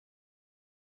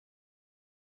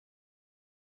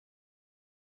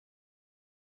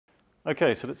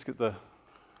Okay, so let's get the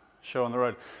show on the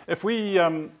road. If we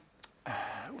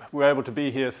were able to be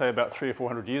here, say, about 300 or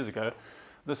 400 years ago,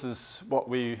 this is what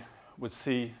we would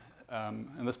see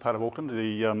in this part of Auckland.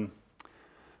 The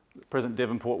present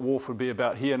Devonport Wharf would be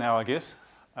about here now, I guess.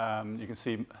 You can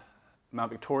see Mount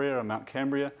Victoria and Mount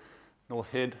Cambria, North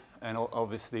Head, and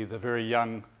obviously the very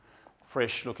young,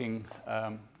 fresh-looking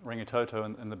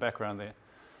Rangitoto in the background there.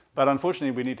 But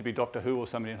unfortunately, we need to be Doctor Who or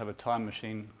somebody and have a time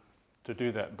machine to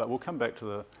do that. But we'll come back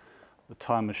to the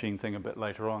time machine thing a bit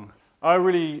later on. I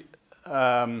really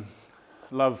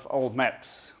love old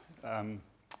maps,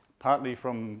 partly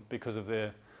because of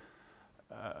their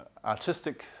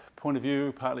artistic point of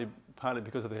view, partly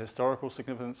because of the historical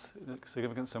significance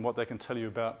and what they can tell you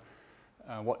about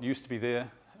what used to be there,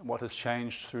 what has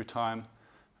changed through time.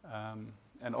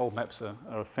 And old maps are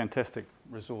a fantastic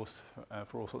resource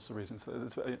for all sorts of reasons.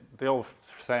 The old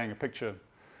saying, a picture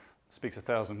speaks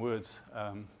 1,000 words,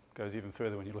 goes even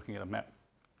further when you're looking at a map.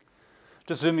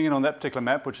 Just zooming in on that particular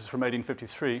map, which is from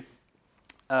 1853,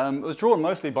 it was drawn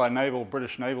mostly by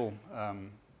British naval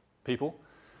people,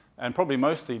 and probably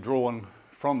mostly drawn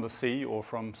from the sea or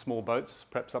from small boats,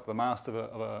 perhaps up the mast of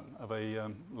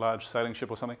a large sailing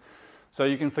ship or something. So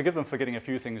you can forgive them for getting a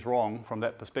few things wrong from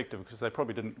that perspective, because they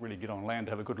probably didn't really get on land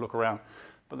to have a good look around.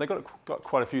 But they got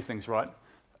quite a few things right.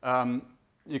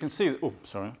 You can see, oh,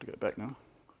 sorry, I have to go back now.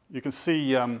 You can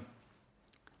see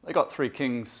they got Three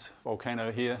Kings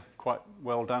volcano here, quite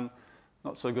well done.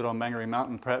 Not so good on Mangere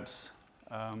Mountain, perhaps.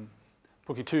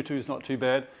 Pukitutu is not too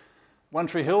bad. One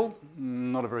Tree Hill,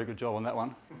 not a very good job on that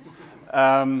one.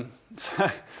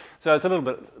 So it's a little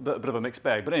bit of a mixed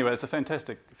bag. But anyway, it's a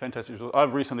fantastic result.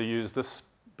 I've recently used this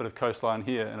bit of coastline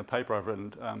here in a paper I've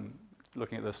written,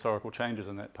 looking at the historical changes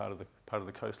in that part of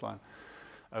the coastline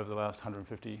over the last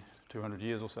 150, 200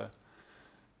 years or so.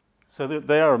 So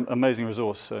they are an amazing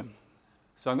resource. So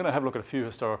I'm going to have a look at a few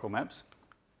historical maps.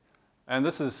 And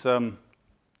this is a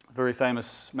very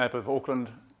famous map of Auckland,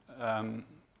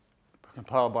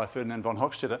 compiled by Ferdinand von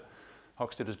Hochstetter.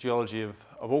 Hochstetter's Geology of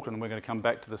Auckland. We're going to come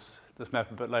back to this map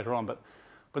a bit later on.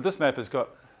 But this map has got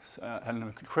an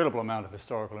incredible amount of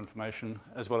historical information,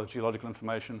 as well as geological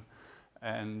information,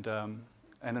 and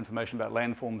information about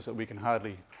landforms that we can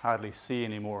hardly see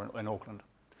anymore in Auckland.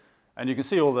 And you can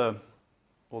see all the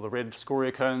red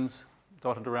scoria cones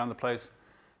dotted around the place,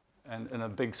 and in a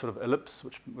big sort of ellipse,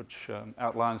 which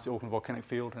outlines the Auckland volcanic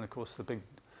field, and of course the big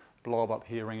blob up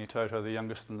here, Rangitoto, the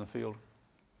youngest in the field.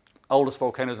 Oldest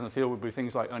volcanoes in the field would be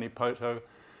things like Onipoto,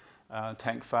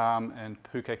 Tank Farm, and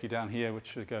Pukaki down here, which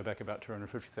should go back about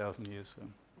 250,000 years. So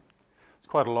it's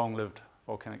quite a long-lived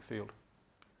volcanic field.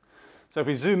 So if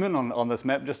we zoom in on this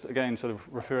map, just again sort of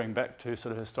referring back to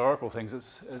sort of historical things,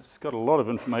 it's got a lot of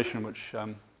information which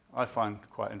I find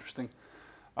quite interesting.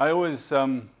 I always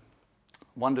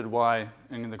wondered why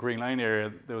in the Green Lane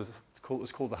area it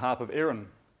was called the Harp of Erin,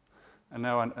 and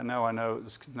now I know it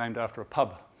was named after a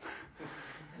pub.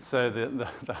 So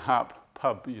the Harp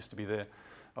pub used to be there.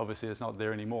 Obviously, it's not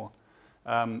there anymore.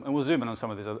 And we'll zoom in on some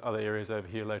of these other areas over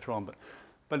here later on.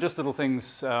 But just little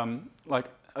things like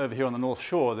over here on the North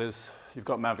Shore, you've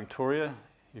got Mount Victoria,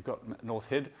 you've got North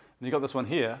Head, and you've got this one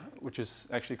here, which is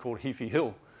actually called Heaphy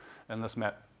Hill in this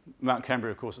map. Mount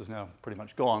Cambria, of course, is now pretty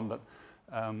much gone, but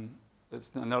it's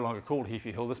no longer called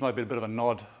Heaphy Hill. This might be a bit of a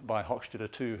nod by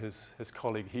Hochstetter to his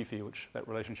colleague Heaphy, which that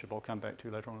relationship I'll come back to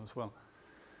later on as well.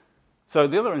 So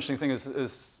the other interesting thing is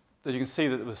that you can see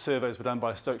that the surveys were done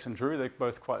by Stokes and Drury. They're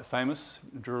both quite famous.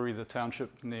 Drury, the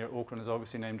township near Auckland, is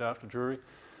obviously named after Drury.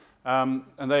 And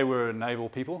they were naval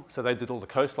people, so they did all the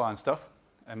coastline stuff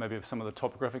and maybe some of the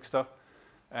topographic stuff.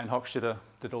 And Hochstetter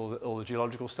did all the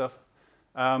geological stuff.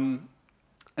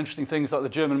 Interesting things like the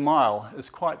German mile is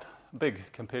quite big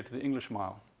compared to the English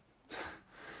mile.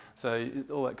 So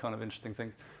all that kind of interesting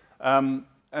thing.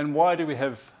 And why do we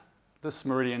have this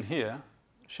meridian here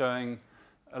showing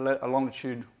a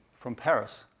longitude from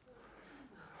Paris,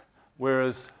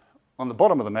 whereas on the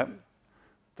bottom of the map,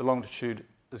 the longitude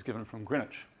is given from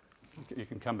Greenwich? You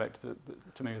can come back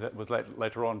to me with that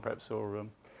later on, perhaps, or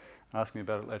ask me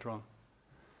about it later on.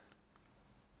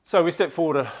 So we step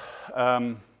forward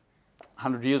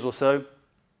 100 years or so,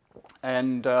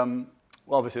 and well,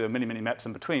 obviously there are many maps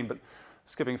in between, but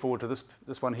skipping forward to this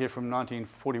one here from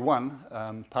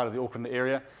 1941, part of the Auckland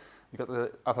area. You've got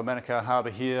the Upper Manukau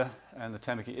Harbour here, and the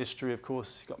Tamaki Estuary, of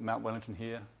course. You've got Mount Wellington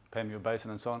here, Panmure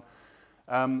Basin, and so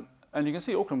on. And you can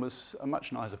see Auckland was a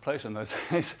much nicer place in those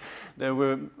days. There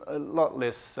were a lot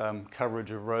less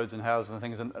coverage of roads and houses and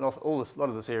things, and a lot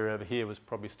of this area over here was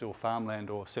probably still farmland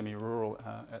or semi-rural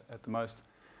at the most.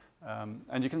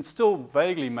 And you can still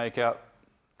vaguely make out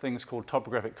things called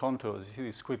topographic contours. You see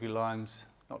these squiggly lines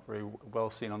not very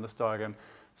well seen on this diagram.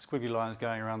 Squiggly lines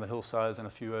going around the hillsides and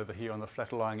a few over here on the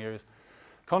flatter lying areas.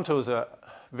 Contours are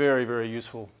very, very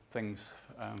useful things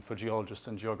for geologists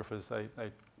and geographers. They,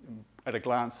 at a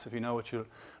glance, if you know what you're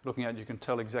looking at, you can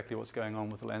tell exactly what's going on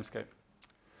with the landscape.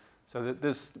 So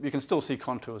you can still see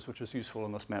contours, which is useful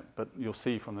on this map, but you'll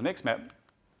see from the next map,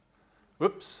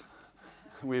 whoops,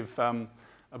 we've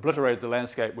obliterated the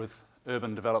landscape with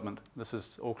urban development. This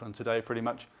is Auckland today, pretty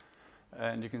much.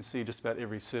 And you can see just about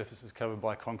every surface is covered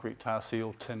by concrete, tar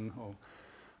seal, tin, or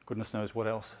goodness knows what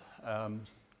else.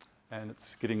 And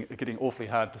it's getting awfully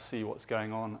hard to see what's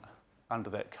going on under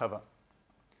that cover.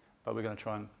 But we're going to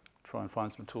try and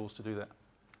find some tools to do that.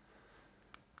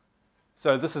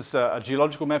 So this is a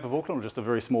geological map of Auckland, just a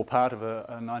very small part of a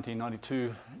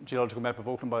 1992 geological map of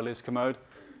Auckland by Les Commode.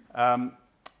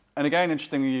 And again,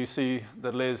 interestingly, you see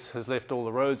that Les has left all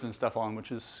the roads and stuff on,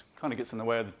 which is kind of gets in the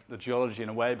way of the geology in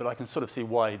a way, but I can sort of see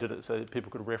why he did it, so that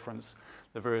people could reference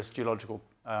the various geological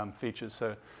features.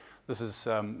 So this is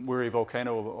Wiri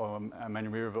volcano, or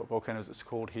Manurewa volcano as it's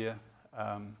called here,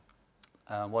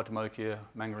 Waitemaukia,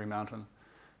 Mangere Mountain,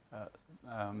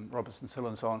 Robertson's Hill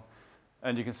and so on.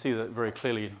 And you can see that very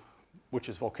clearly which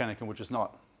is volcanic and which is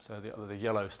not. So the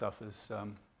yellow stuff is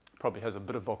probably has a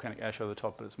bit of volcanic ash over the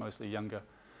top, but it's mostly younger,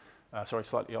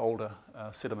 slightly older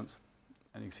sediments.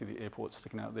 And you can see the airport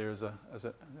sticking out there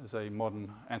as a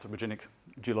modern anthropogenic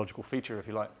geological feature, if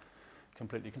you like,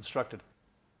 completely constructed.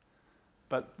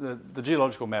 But the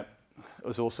geological map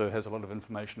also has a lot of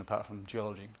information apart from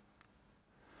geology.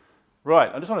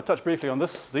 Right, I just want to touch briefly on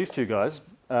these two guys,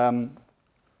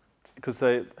 because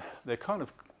they're kind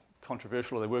of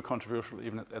controversial, or they were controversial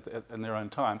even in their own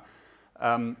time.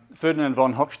 Ferdinand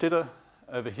von Hochstetter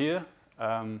over here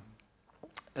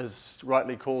is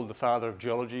rightly called the father of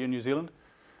geology in New Zealand.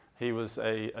 He was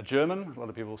a German, a lot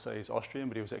of people say he's Austrian,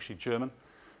 but he was actually German,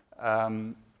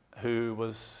 who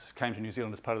came to New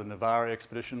Zealand as part of the Navarre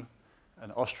expedition,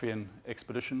 an Austrian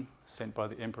expedition sent by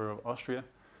the Emperor of Austria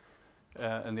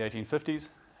in the 1850s.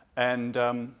 And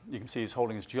you can see he's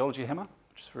holding his geology hammer,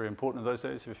 which is very important in those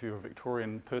days. If you were a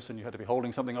Victorian person, you had to be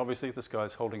holding something, obviously. This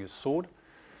guy's holding his sword.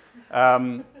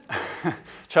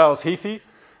 Charles Heafy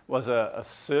was a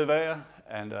surveyor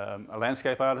and a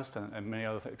landscape artist and many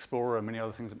other explorer and many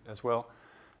other things as well.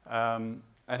 And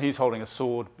he's holding a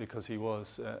sword because he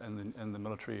was in the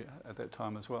military at that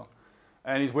time as well.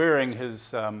 And he's wearing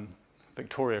his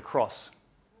Victoria Cross,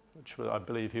 which I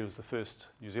believe he was the first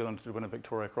New Zealander to win a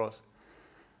Victoria Cross.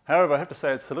 However, I have to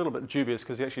say it's a little bit dubious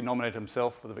because he actually nominated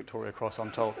himself for the Victoria Cross,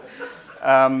 I'm told,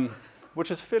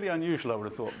 which is fairly unusual, I would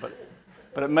have thought.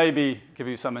 But it may give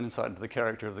you some insight into the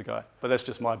character of the guy. But that's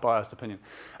just my biased opinion.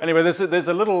 Anyway, there's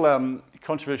a little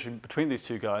controversy between these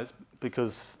two guys,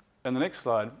 because in the next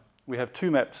slide, we have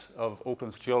two maps of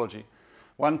Auckland's geology.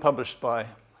 One published by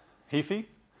Heafy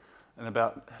in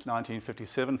about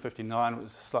 1957, 59, it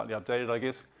was slightly updated, I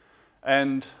guess.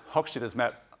 And Hochstetter's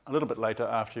map a little bit later,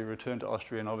 after he returned to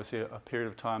Austria, and obviously a period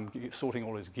of time sorting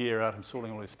all his gear out and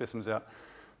sorting all his specimens out.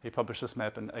 He published this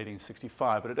map in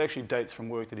 1865, but it actually dates from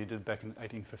work that he did back in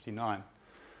 1859.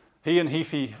 He and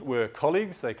Heafy were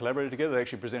colleagues. They collaborated together. They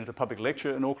actually presented a public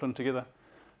lecture in Auckland together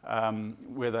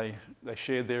where they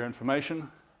shared their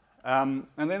information. And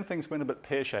then things went a bit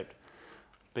pear-shaped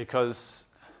because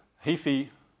Heafy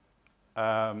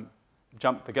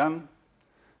jumped the gun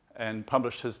and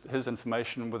published his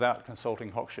information without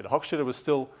consulting Hochstetter. Hochstetter was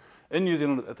still in New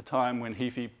Zealand at the time when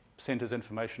Heafy sent his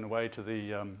information away to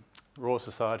the Royal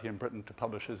Society in Britain to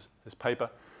publish his paper,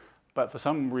 but for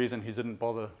some reason he didn't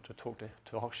bother to talk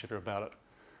to Hochstetter about it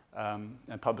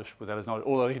and publish without his knowledge,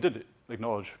 although he did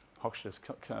acknowledge Hochstetter's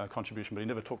contribution, but he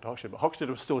never talked to Hochstetter. But Hochstetter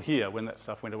was still here when that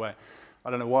stuff went away. I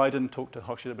don't know why he didn't talk to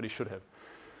Hochstetter, but he should have.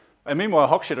 And meanwhile,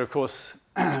 Hochstetter, of course,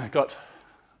 got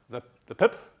the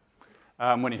pip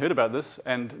when he heard about this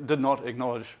and did not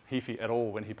acknowledge Heafy at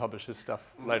all when he published his stuff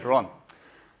later on.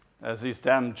 As these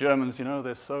damn Germans, you know,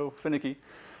 they're so finicky.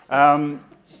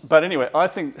 But anyway, I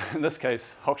think in this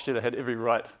case, Hochstetter had every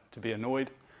right to be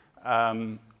annoyed.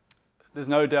 There's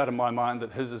no doubt in my mind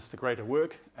that his is the greater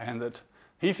work and that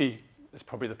Heafy is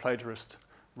probably the plagiarist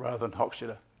rather than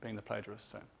Hochstetter being the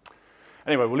plagiarist. So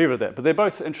anyway, we'll leave it at that. But they're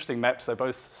both interesting maps. They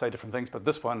both say different things, but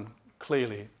this one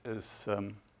clearly is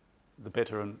the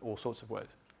better in all sorts of ways.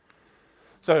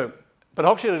 So, but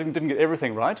Hochstetter didn't get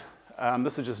everything right.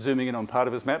 This is just zooming in on part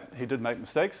of his map. He did make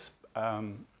mistakes,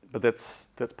 but that's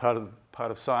part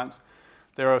of science.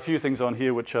 There are a few things on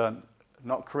here which are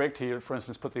not correct. He, for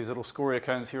instance, put these little scoria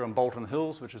cones here on Bolton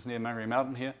Hills, which is near Mangere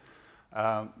Mountain here.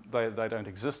 They don't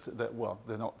exist. Well,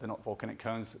 they're not volcanic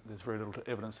cones. There's very little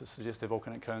evidence to suggest they're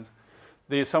volcanic cones.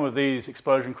 Some of these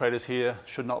explosion craters here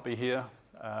should not be here.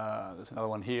 There's another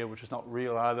one here, which is not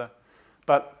real either.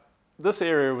 But this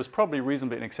area was probably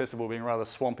reasonably inaccessible, being rather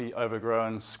swampy,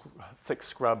 overgrown, thick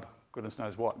scrub, goodness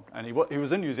knows what. And he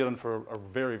was in New Zealand for a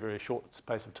very, very short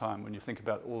space of time when you think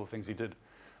about all the things he did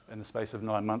in the space of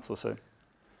 9 months or so.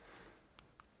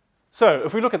 So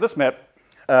if we look at this map,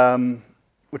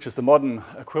 which is the modern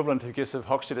equivalent, I guess, of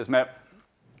Hochstedter's map,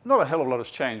 not a hell of a lot has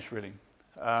changed, really.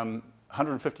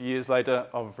 150 years later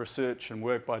of research and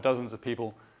work by dozens of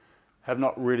people have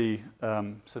not really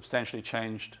substantially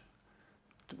changed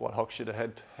what Hochstetter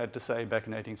had to say back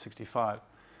in 1865.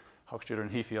 Hochstetter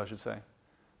and Heafy, I should say.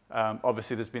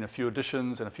 Obviously, there's been a few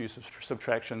additions and a few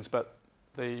subtractions, but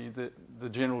the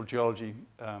general geology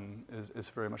is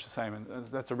very much the same, and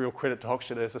that's a real credit to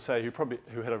Hochstetter, as I say,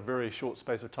 who had a very short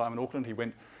space of time in Auckland. He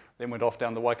then went off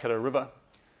down the Waikato River,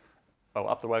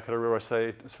 up the Waikato River, I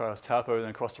say, as far as Taupo, then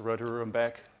across the Rotorua and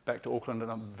back to Auckland in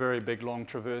a very big, long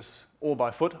traverse, all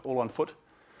on foot,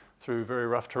 through very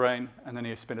rough terrain, and then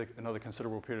he spent another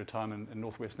considerable period of time in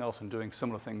northwest Nelson doing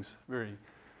similar things, very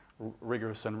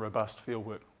rigorous and robust field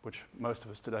work, which most of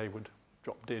us today would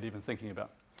drop dead even thinking about.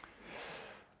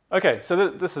 Okay, so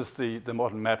this is the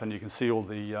modern map, and you can see all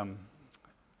the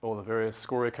various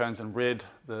scoria cones in red,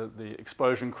 the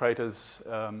explosion craters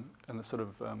in the sort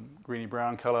of greeny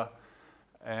brown colour,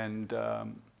 and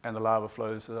the lava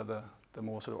flows that are the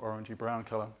more sort of orangey brown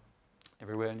colour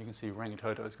everywhere. And you can see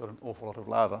Rangitoto's got an awful lot of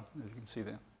lava, as you can see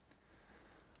there.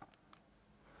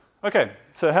 Okay,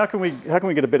 so how can we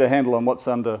get a better handle on what's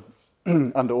under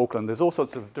Auckland? There's all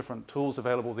sorts of different tools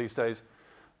available these days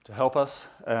to help us,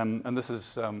 and this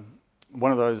is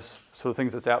one of those sort of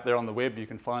things that's out there on the web. You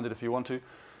can find it if you want to.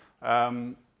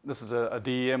 This is a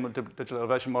DEM, digital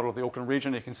elevation model of the Auckland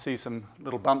region. You can see some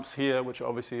little bumps here, which are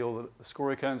obviously all the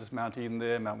scoria cones. There's Mount Eden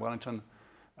there, Mount Wellington,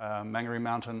 Mangere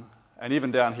Mountain, and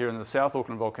even down here in the South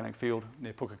Auckland volcanic field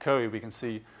near Pukekohe, we can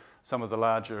see some of the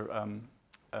larger,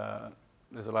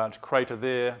 there's a large crater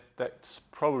there. That's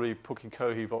probably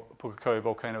Pukekohe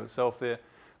volcano itself there.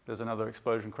 There's another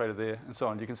explosion crater there, and so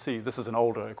on. You can see this is an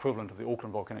older equivalent of the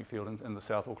Auckland volcanic field in the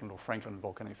South Auckland or Franklin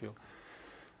volcanic field,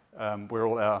 where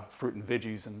all our fruit and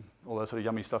veggies and all that sort of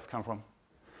yummy stuff come from.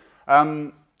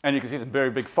 And you can see some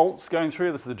very big faults going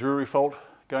through. This is the Drury fault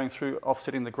going through,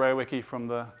 offsetting the Greyaweki from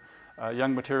the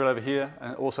young material over here,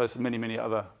 and also some many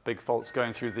other big faults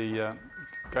going through the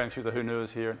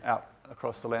Hunuas here and out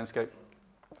across the landscape.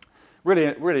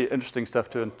 Really interesting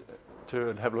stuff to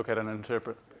have a look at and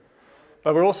interpret.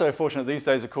 But we're also fortunate these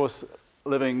days, of course,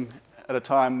 living at a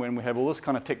time when we have all this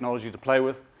kind of technology to play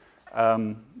with.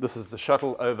 This is the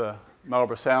shuttle over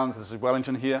Marlborough Sounds. This is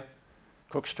Wellington here,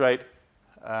 Cook Strait.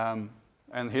 And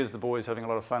here's the boys having a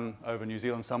lot of fun over New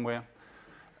Zealand somewhere,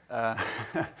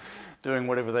 doing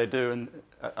whatever they do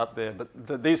up there.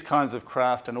 But these kinds of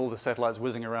craft and all the satellites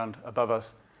whizzing around above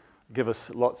us give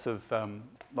us lots of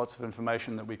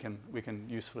information that we can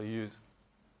usefully use.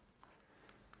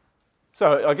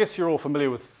 So I guess you're all familiar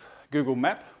with Google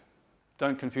Map.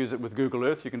 Don't confuse it with Google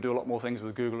Earth. You can do a lot more things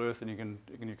with Google Earth than you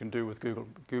can do with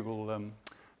Google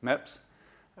Maps.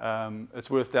 It's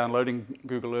worth downloading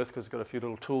Google Earth because it's got a few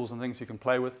little tools and things you can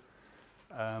play with.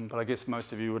 But I guess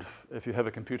most of you would, if you have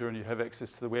a computer and you have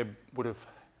access to the web, would have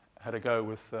had a go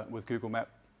with Google Map.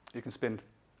 You can spend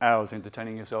hours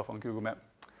entertaining yourself on Google Map.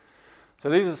 So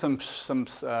these are some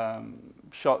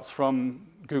shots from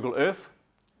Google Earth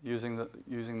using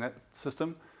that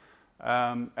system.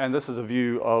 And this is a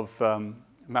view of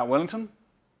Mount Wellington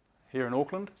here in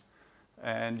Auckland.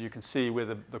 And you can see where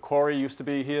the quarry used to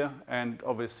be here. And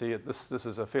obviously this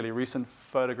is a fairly recent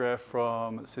photograph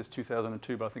from, it says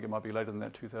 2002, but I think it might be later than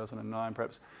that, 2009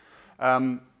 perhaps.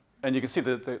 And you can see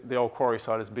that the old quarry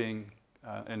site is being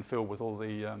infilled with all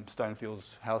the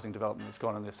Stonefields housing development that's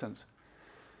gone in there since.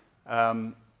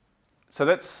 So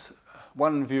that's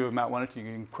one view of Mount Wellington.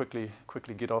 You can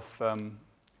quickly get off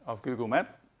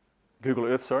Google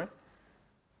Earth, sorry,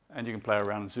 and you can play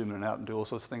around and zoom in and out and do all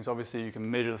sorts of things. Obviously, you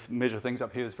can measure things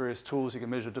up here. There's various tools. You can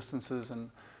measure distances and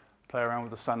play around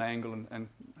with the sun angle and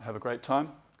have a great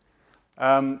time.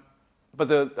 But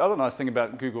the other nice thing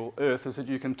about Google Earth is that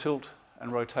you can tilt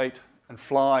and rotate and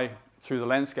fly through the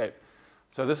landscape.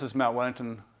 So this is Mount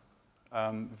Wellington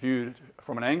viewed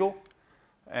from an angle.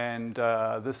 And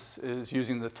this is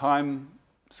using the time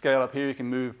scale up here. You can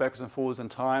move backwards and forwards in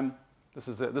time. This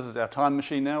is our time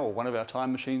machine now, or one of our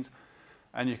time machines.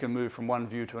 And you can move from one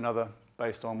view to another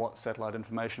based on what satellite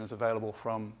information is available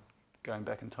from going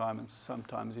back in time, and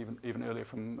sometimes even earlier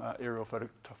from aerial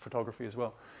photography as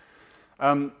well.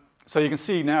 So you can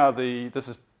see now this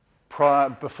is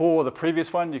before the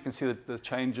previous one. You can see the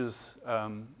changes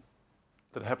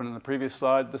that happened in the previous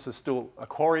slide. This is still a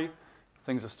quarry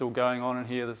things are still going on in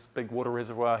here. This big water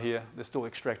reservoir here, they're still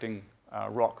extracting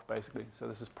rock, basically. So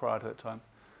this is prior to that time.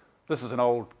 This is an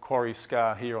old quarry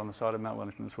scar here on the side of Mount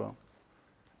Wellington as well.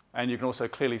 And you can also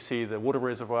clearly see the water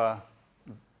reservoir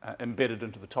embedded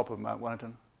into the top of Mount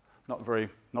Wellington. Not very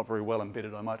well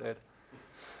embedded, I might add.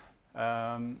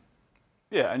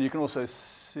 Yeah, and you can also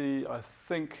see, I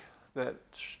think that,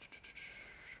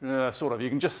 sort of, you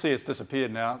can just see it's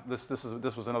disappeared now. This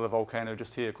was another volcano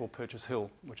just here called Purchase Hill,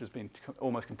 which has been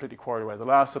almost completely quarried away. The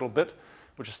last little bit,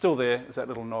 which is still there, is that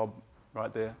little knob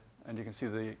right there. And you can see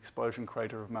the explosion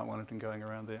crater of Mount Wellington going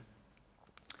around there.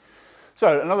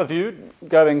 So another view,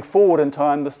 going forward in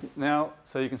time now,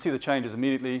 so you can see the changes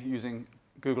immediately using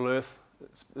Google Earth.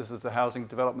 This is the housing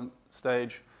development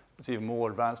stage. It's even more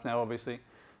advanced now, obviously.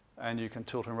 And you can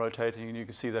tilt and rotate, and you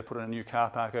can see they put in a new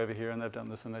car park over here, and they've done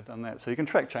this and they've done that. So you can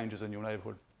track changes in your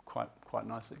neighbourhood quite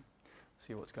nicely,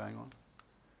 see what's going on.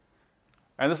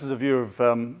 And this is a view of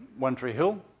One Tree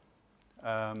Hill.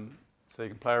 So you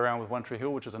can play around with One Tree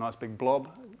Hill, which is a nice big blob.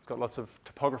 It's got lots of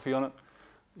topography on it.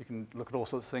 You can look at all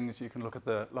sorts of things. You can look at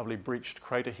the lovely breached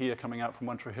crater here coming out from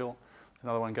One Tree Hill. There's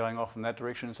another one going off in that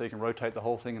direction, so you can rotate the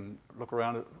whole thing and look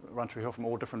around at One Tree Hill from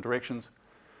all different directions.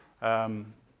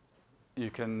 You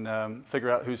can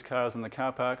figure out whose car is in the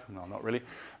car park. No, not really.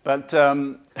 But,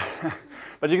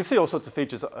 but you can see all sorts of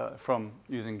features from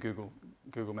using Google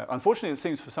Maps. Unfortunately, it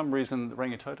seems for some reason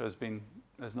Rangitoto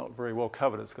is not very well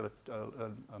covered. It's got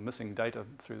a missing data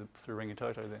through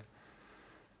Rangitoto there.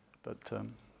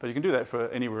 But you can do that for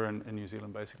anywhere in New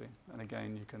Zealand, basically. And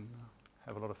again, you can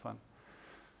have a lot of fun.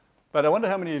 But I wonder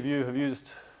how many of you have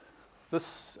used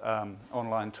this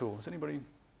online tool. Has anybody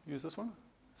used this one?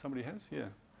 Somebody has? Yeah.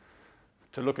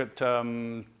 To look at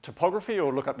topography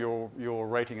or look up your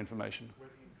rating information?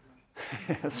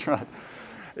 That's right.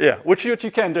 Yeah, which you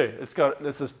can do.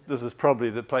 This is probably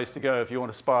the place to go if you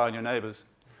want to spy on your neighbours,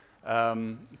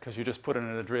 because you just put in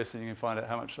an address and you can find out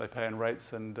how much they pay in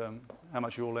rates and how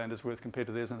much your land is worth compared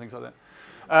to theirs and things like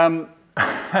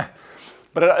that.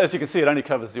 But as you can see, it only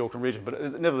covers the Auckland region.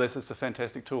 But nevertheless, it's a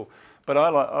fantastic tool. But I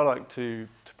like to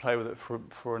play with it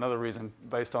for another reason,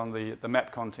 based on the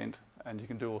map content, and you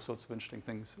can do all sorts of interesting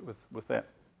things with that.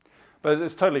 But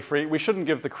it's totally free. We shouldn't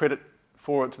give the credit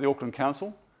for it to the Auckland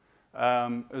Council.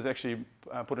 It was actually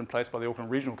put in place by the Auckland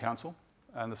Regional Council,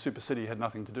 and the Super City had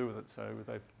nothing to do with it. So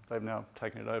they've now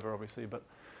taken it over, obviously. But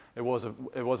it was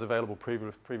available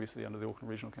previously under the Auckland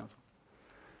Regional Council,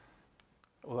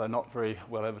 although not very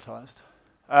well advertised.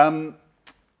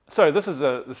 So this is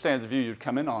the standard view you'd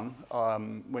come in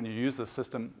on when you use this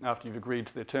system after you've agreed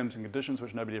to their terms and conditions,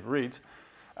 which nobody ever reads.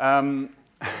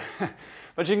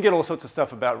 But you can get all sorts of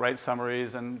stuff about rate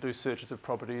summaries and do searches of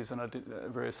properties and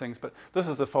various things. But this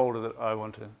is the folder that I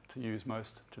want to use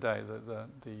most today,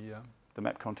 the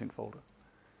map content folder.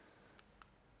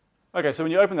 Okay, so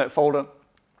when you open that folder,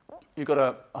 you've got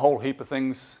a whole heap of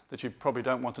things that you probably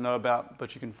don't want to know about,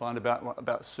 but you can find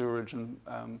about sewerage and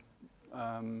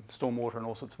stormwater and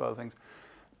all sorts of other things.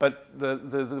 But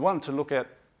the one to look at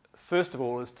first of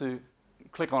all is to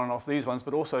click on and off these ones,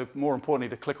 but also more importantly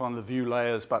to click on the View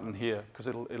Layers button here, because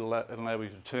it'll enable you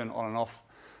to turn on and off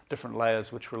different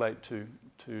layers which relate to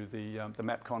the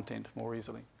map content more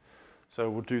easily. So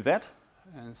we'll do that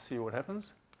and see what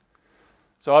happens.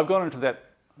 So I've gone into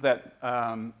that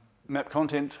map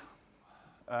content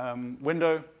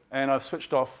window, and I've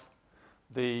switched off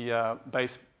the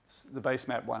base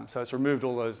map one. So it's removed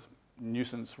all those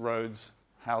nuisance roads,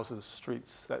 houses,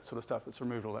 streets, that sort of stuff. It's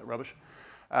removed all that rubbish.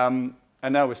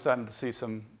 And now we're starting to see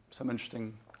some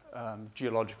interesting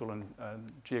geological and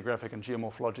geographic and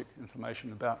geomorphologic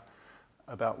information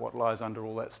about what lies under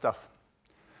all that stuff.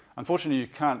 Unfortunately, you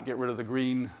can't get rid of the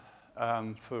green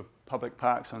for public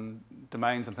parks and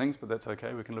domains and things, but that's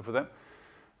okay, we can live with that.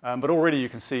 But already you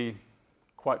can see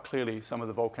quite clearly some of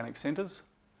the volcanic centres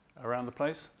around the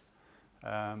place.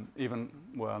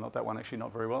 Well, not that one actually,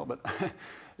 not very well, but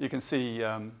you can see,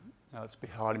 it's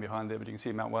hiding behind there, but you can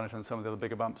see Mount Wellington and some of the other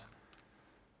bigger bumps.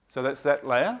 So that's that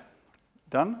layer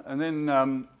done. And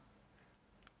then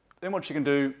what you can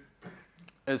do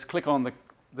is click on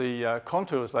the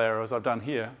contours layer, as I've done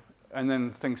here, and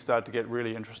then things start to get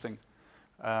really interesting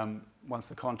once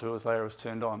the contours layer is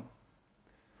turned on.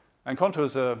 And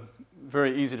contours are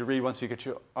very easy to read once you get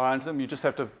your eye into them. You just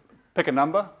have to pick a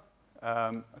number,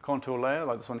 a contour layer,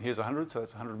 like this one here is 100, so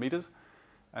it's 100 meters,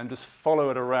 and just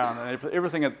follow it around. And if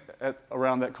everything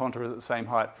around that contour is at the same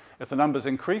height. If the numbers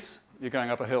increase, you're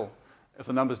going up a hill. If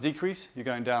the numbers decrease, you're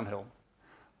going downhill.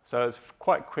 So it's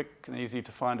quite quick and easy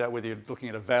to find out whether you're looking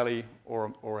at a valley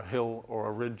or a hill or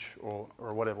a ridge or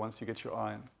whatever once you get your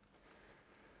eye in.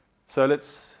 So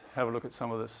let's have a look at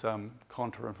some of this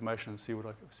contour information and see what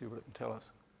it can tell us.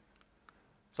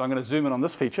 So I'm going to zoom in on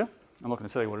this feature. I'm not going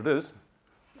to tell you what it is,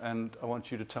 and I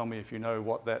want you to tell me if you know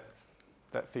what that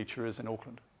feature is in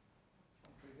Auckland.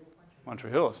 One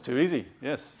Tree Hill. It's too easy.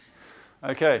 Yes.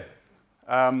 Okay.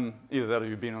 Either that or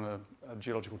you've been on a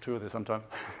geological tour there sometime.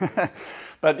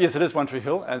 But yes, it is One Tree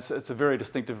Hill, and it's a very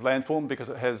distinctive landform because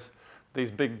it has these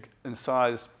big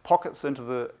incised pockets into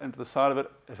the side of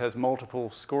it. It has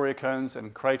multiple scoria cones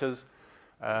and craters.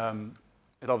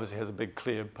 It obviously has a big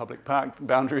clear public park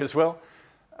boundary as well.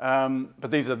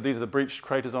 But these are the breached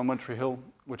craters on One Tree Hill,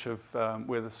 which have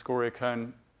where the scoria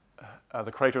cone,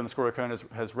 the crater in the scoria cone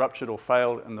has ruptured or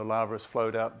failed, and the lava has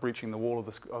flowed out, breaching the wall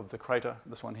of the crater.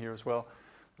 This one here as well.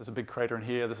 There's a big crater in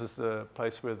here. This is the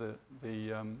place where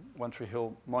the One Tree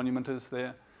Hill monument is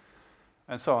there,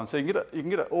 and so on. So you can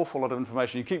get an awful lot of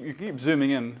information. You keep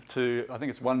zooming in to, I think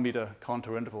it's 1 meter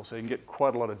contour interval, so you can get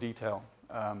quite a lot of detail.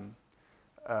 And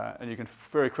you can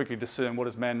very quickly discern what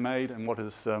is man-made and what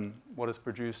is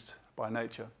produced by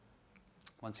nature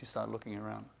once you start looking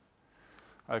around.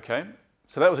 Okay,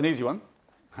 so that was an easy one.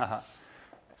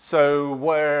 So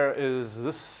where is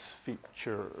this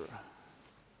feature?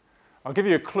 I'll give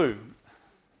you a clue.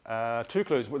 2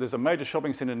 clues. Well, there's a major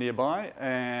shopping centre nearby,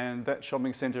 and that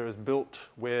shopping centre is built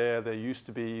where there used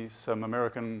to be some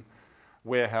American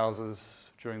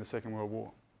warehouses during the Second World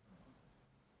War,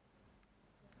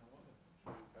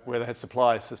 where they had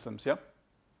supply systems. Yep.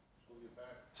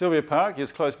 Sylvia Park,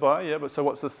 yes, close by. Yeah, but so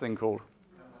what's this thing called?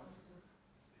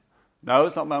 No,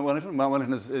 it's not Mount Wellington. Mount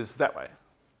Wellington is that way.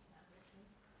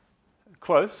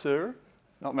 Close, sir.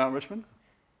 It's not Mount Richmond.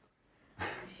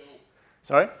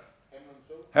 Sorry?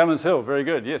 Hamlin's Hill, very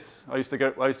good, yes. I used to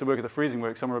work at the freezing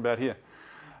works somewhere about here.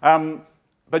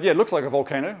 But yeah, it looks like a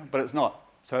volcano, but it's not.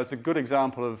 So it's a good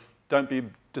example of don't be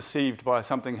deceived by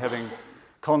something having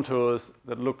contours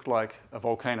that look like a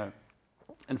volcano.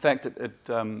 In fact,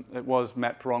 it was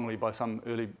mapped wrongly by some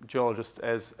early geologists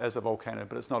as a volcano,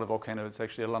 but it's not a volcano. It's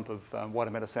actually a lump of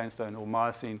Waitemata sandstone or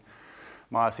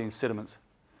Miocene sediments.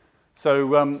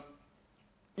 So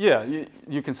yeah,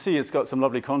 you can see it's got some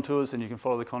lovely contours, and you can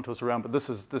follow the contours around. But this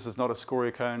is not a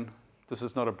scoria cone. This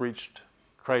is not a breached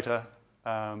crater,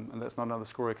 and that's not another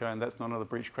scoria cone. That's not another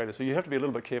breached crater. So you have to be a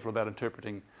little bit careful about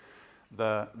interpreting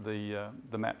the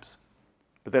maps.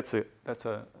 But that's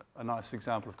a nice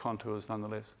example of contours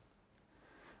nonetheless.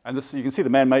 And this, you can see the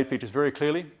man-made features very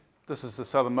clearly. This is the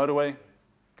southern motorway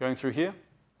going through here.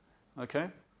 Okay, you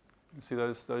can see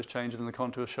those changes in the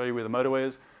contours show you where the motorway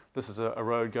is. This is a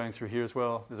road going through here as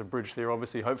well. There's a bridge there,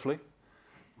 obviously, hopefully.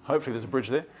 Hopefully there's a bridge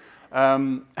there.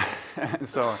 And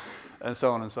so on, and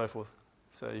so on and so forth.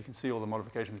 So you can see all the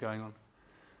modifications going on.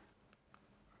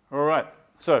 All right,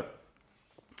 so,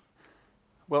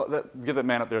 well, give that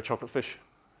man up there a chocolate fish.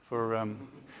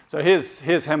 So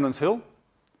here's Hamlin's Hill,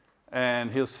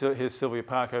 and here's Sylvia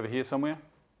Park over here somewhere,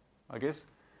 I guess.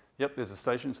 Yep, there's a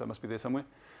station, so it must be there somewhere.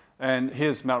 And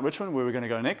here's Mount Richmond, where we're going to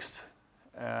go next.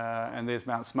 And there's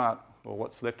Mount Smart, or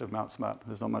what's left of Mount Smart.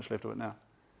 There's not much left of it now.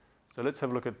 So let's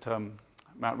have a look at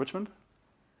Mount Richmond.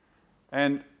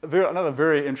 And another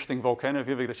very interesting volcano. If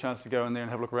you ever get a chance to go in there and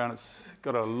have a look around, it's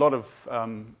got a lot of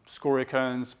scoria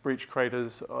cones, breached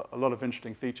craters, a lot of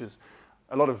interesting features.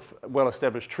 A lot of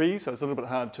well-established trees, so it's a little bit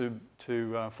hard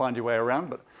to find your way around,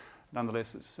 but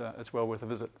nonetheless it's well worth a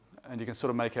visit. And you can sort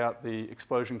of make out the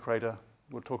explosion crater.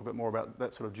 We'll talk a bit more about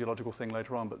that sort of geological thing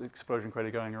later on, but the explosion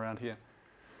crater going around here.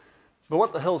 But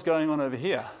what the hell's going on over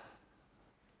here?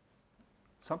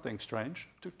 Something strange.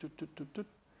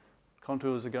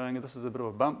 Contours are going, this is a bit of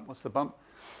a bump. What's the bump?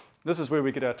 This is where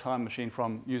we get our time machine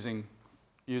from using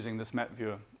this map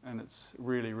viewer, and it's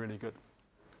really, really good.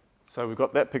 So we've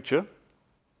got that picture.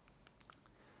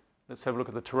 Let's have a look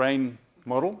at the terrain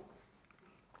model.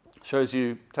 Shows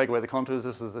you, take away the contours,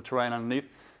 this is the terrain underneath.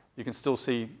 You can still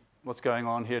see what's going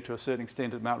on here to a certain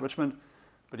extent at Mount Richmond,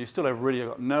 but you still have really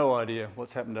got no idea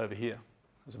what's happened over here.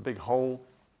 There's a big hole.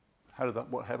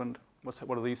 What happened?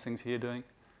 What are these things here doing?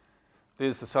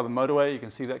 There's the southern motorway. You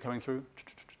can see that coming through,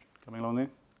 coming along there.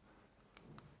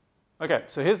 Okay,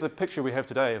 so here's the picture we have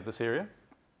today of this area.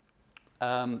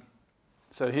 So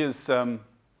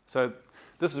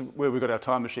this is where we've got our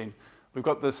time machine. We've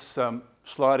got this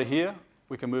slider here.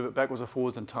 We can move it backwards or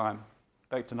forwards in time,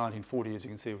 back to 1940, as you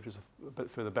can see, which is a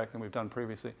bit further back than we've done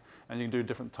previously. And you can do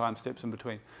different time steps in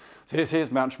between. So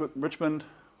here's Mount Richmond.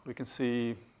 We can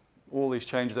see all these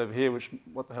changes over here, which,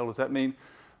 what the hell does that mean?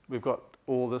 We've got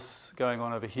all this going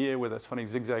on over here, where those funny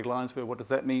zigzag lines were. What does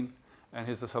that mean? And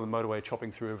here's the southern motorway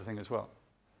chopping through everything as well.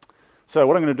 So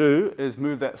what I'm going to do is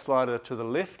move that slider to the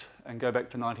left and go back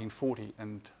to 1940,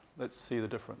 and let's see the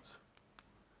difference.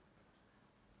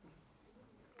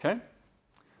 Okay.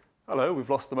 Hello, we've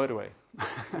lost the motorway.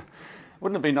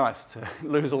 Wouldn't it be nice to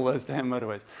lose all those damn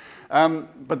motorways?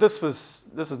 But this is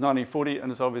 1940,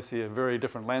 and it's obviously a very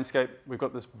different landscape. We've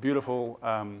got this beautiful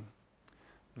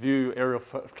aerial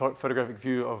photographic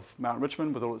view of Mount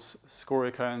Richmond with all its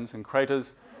scoria cones and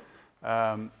craters.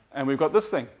 And we've got this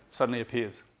thing suddenly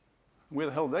appears. Where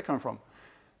the hell did that come from?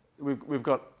 We've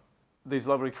got these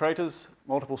lovely craters,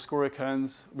 multiple scoria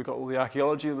cones. We've got all the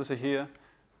archaeology that was here.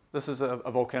 This is a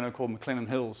volcano called McLennan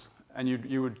Hills. And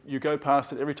you go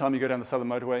past it every time you go down the southern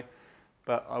motorway,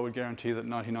 but I would guarantee that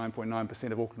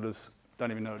 99.9% of Aucklanders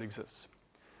don't even know it exists.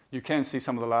 You can see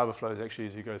some of the lava flows actually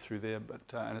as you go through there, but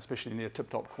and especially near Tip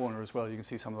Top Corner as well, you can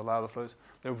see some of the lava flows.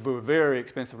 There were very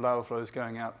expensive lava flows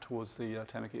going out towards the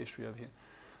Tamaki estuary over here.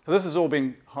 So this has all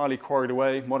been highly quarried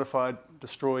away, modified,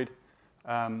 destroyed,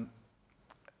 and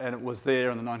it was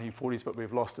there in the 1940s, but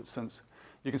we've lost it since.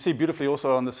 You can see beautifully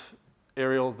also on this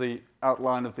aerial the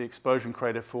outline of the explosion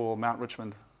crater for Mount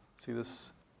Richmond. See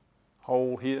this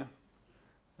hole here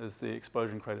is the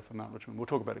explosion crater for Mount Richmond. We'll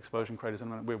talk about explosion craters in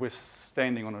a minute. We're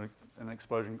standing on an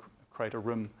explosion crater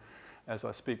rim as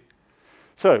I speak.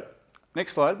 So,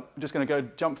 next slide. I'm just going to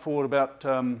jump forward about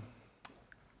 20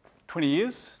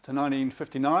 years to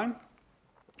 1959.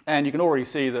 And you can already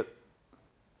see that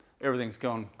everything's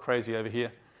gone crazy over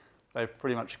here. They've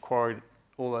pretty much quarried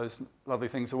all those lovely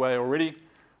things away already.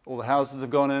 All the houses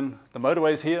have gone in, the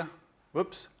motorway's here,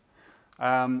 whoops.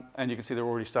 And you can see they're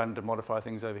already starting to modify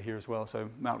things over here as well.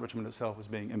 So Mount Richmond itself is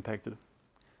being impacted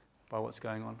by what's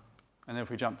going on. And then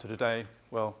if we jump to today,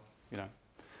 well, you know,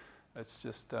 it's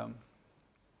just,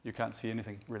 you can't see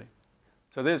anything really.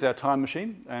 So there's our time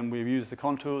machine, and we've used the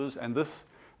contours and this,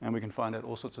 and we can find out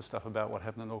all sorts of stuff about what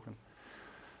happened in Auckland.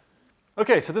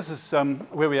 Okay, so this is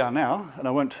where we are now, and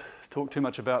I won't talk too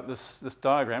much about this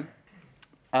diagram.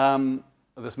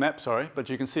 This map, sorry, but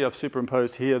you can see I've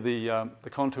superimposed here the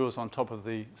contours on top of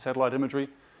the satellite imagery,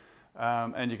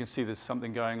 and you can see there's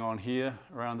something going on here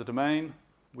around the domain.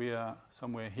 We are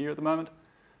somewhere here at the moment.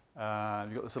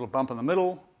 You've got this little bump in the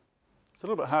middle. It's a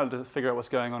little bit harder to figure out what's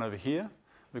going on over here.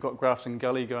 We've got Grafton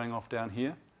Gully going off down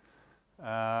here,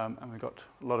 and we've got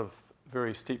a lot of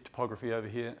very steep topography over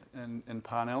here in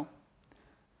Parnell.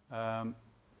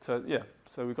 So yeah,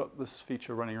 so we've got this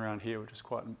feature running around here, which is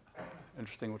quite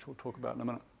interesting, which we'll talk about in a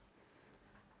minute.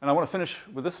 And I want to finish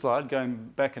with this slide,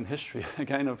 going back in history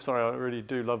again. I'm sorry, I really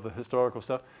do love the historical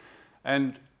stuff.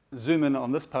 And zoom in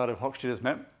on this part of Hochstedter's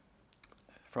map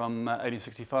from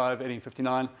 1865,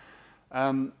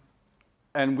 1859.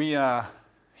 And we are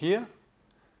here.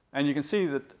 And you can see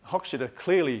that Hochstetter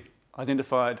clearly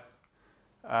identified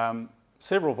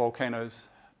several volcanoes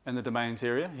in the Domains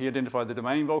area. He identified the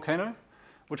Domain volcano,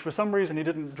 which for some reason he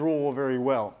didn't draw very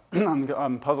well.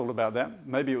 I'm puzzled about that.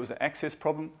 Maybe it was an access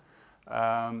problem.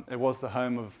 It was the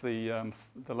home of the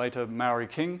later Maori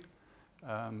king,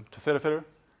 Te Wherewhere.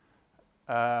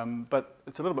 But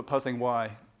it's a little bit puzzling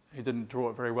why he didn't draw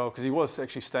it very well, because he was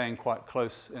actually staying quite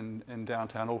close in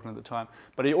downtown Auckland at the time.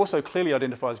 But he also clearly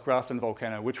identifies Grafton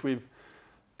volcano, which we've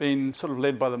been sort of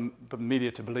led by the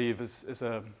media to believe is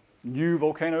a new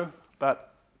volcano,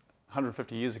 but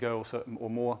 150 years ago or so, or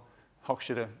more,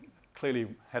 Hochstetter clearly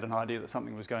had an idea that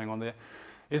something was going on there.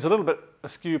 He's a little bit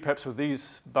askew perhaps with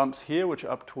these bumps here, which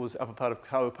are up towards the upper part of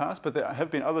Kaua Pass, but there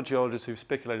have been other geologists who've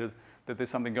speculated that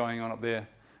there's something going on up there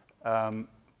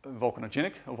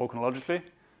volcanogenic or volcanologically,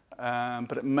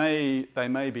 but they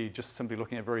may be just simply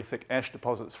looking at very thick ash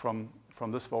deposits from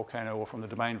this volcano or from the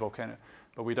Domain volcano,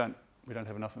 but we don't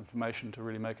have enough information to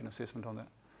really make an assessment on that.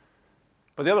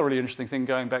 But the other really interesting thing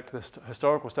going back to this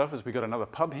historical stuff is we've got another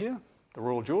pub here, the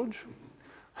Royal George,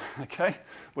 okay,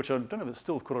 which I don't know if it's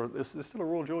still called, is there still a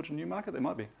Royal George in Newmarket? There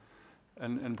might be,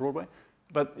 in Broadway.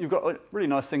 But you've got really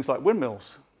nice things like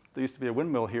windmills. There used to be a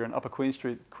windmill here in Upper Queen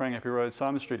Street, Karangapi Road,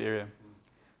 Simon Street area.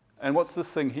 And what's this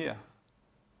thing here?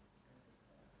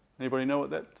 Anybody know what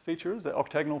that feature is, that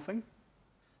octagonal thing?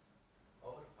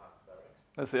 Albert Park Barracks.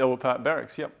 That's the Albert Park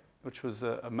Barracks, yep, which was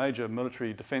a major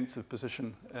military defensive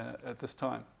position at this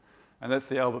time. And that's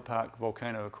the Albert Park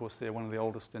volcano, of course. They're one of the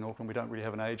oldest in Auckland. We don't really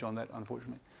have an age on that,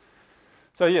 unfortunately.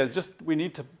 So yeah, we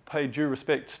need to pay due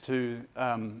respect to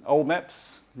old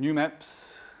maps, new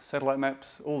maps, satellite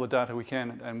maps, all the data we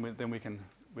can, and then we can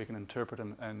interpret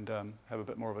and have a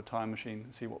bit more of a time machine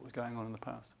and see what was going on in the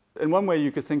past. In one way,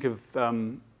 you could think of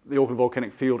the Auckland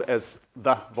volcanic field as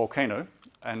the volcano,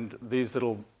 and these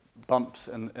little bumps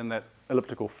in that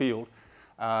elliptical field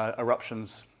are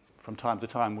eruptions from time to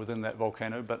time within that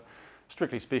volcano, but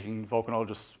strictly speaking,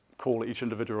 volcanologists call each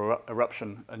individual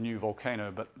eruption a new volcano,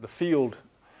 but the field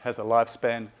has a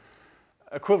lifespan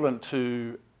equivalent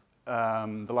to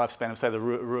the lifespan of, say, the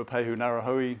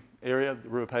Ruapehu-Ngarahoe area.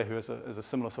 Ruapehu is a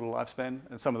similar sort of lifespan,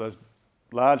 and some of those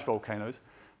large volcanoes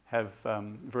have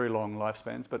very long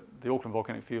lifespans, but the Auckland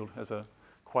volcanic field has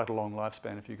quite a long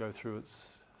lifespan if you go through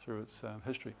its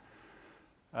history.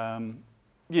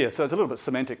 Yeah, so it's a little bit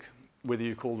semantic whether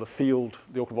you call the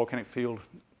Auckland volcanic field,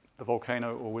 the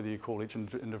volcano, or whether you call each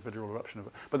individual eruption of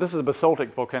it. But this is a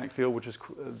basaltic volcanic field, which is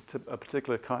a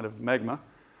particular kind of magma,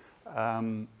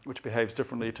 which behaves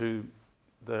differently to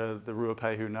the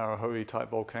Ruapehu-Ngarahoe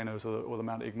type volcanoes, or the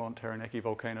Mount Egmont Taranaki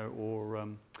volcano, or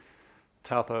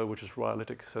Taupo, which is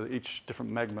rhyolitic. So each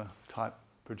different magma type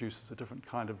produces a different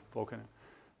kind of volcano.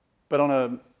 But on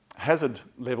a hazard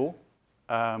level,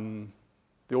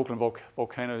 the Auckland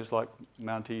volcanoes like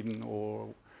Mount Eden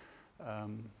or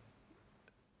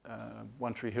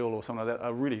One Tree Hill or something like that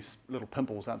are really little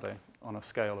pimples, aren't they, on a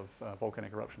scale of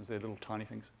volcanic eruptions? They're little tiny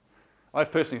things. I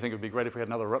personally think it would be great if we had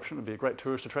another eruption. It would be a great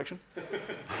tourist attraction.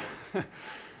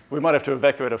 We might have to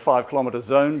evacuate a 5-kilometre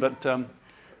zone, but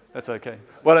that's okay.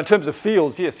 Well, in terms of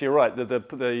fields, yes, you're right. The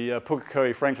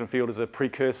Pukekohe-Franklin field is a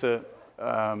precursor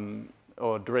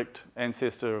or direct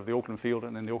ancestor of the Auckland field,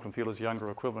 and then the Auckland field is a younger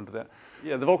equivalent to that.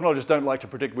 Yeah, the volcanologists don't like to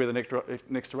predict where the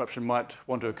next eruption might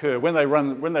want to occur. When they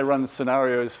run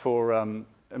scenarios for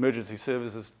emergency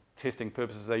services testing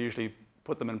purposes, they usually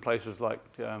put them in places like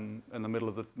in the middle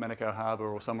of the Manukau Harbour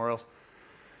or somewhere else.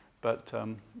 But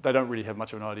they don't really have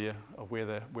much of an idea of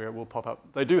where it will pop up.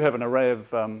 They do have an array of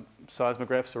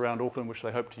seismographs around Auckland, which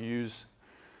they hope to use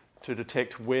to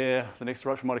detect where the next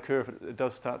eruption might occur if it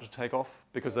does start to take off,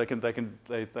 because they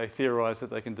theorise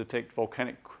that they can detect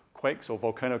volcanic quakes or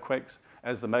volcano quakes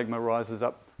as the magma rises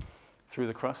up through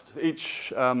the crust.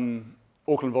 Each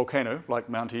Auckland volcano, like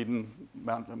Mount Eden,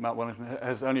 Mount Wellington,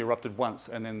 has only erupted once,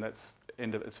 and then it's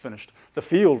finished. The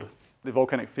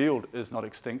volcanic field is not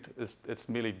extinct, it's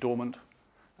merely dormant,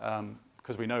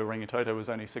 because we know Rangitoto was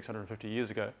only 650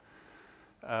 years ago.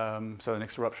 So the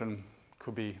next eruption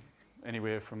could be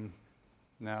anywhere from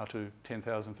now to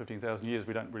 10,000, 15,000 years.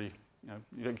 We don't really,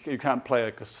 you can't play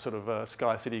a sort of a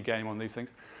Sky City game on these things.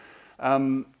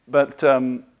 Yeah,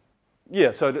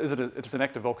 so it is an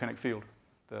active volcanic field,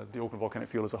 the Auckland volcanic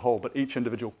field as a whole, but each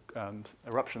individual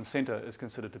eruption centre is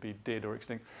considered to be dead or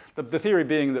extinct. The theory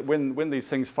being that when these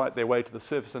things fight their way to the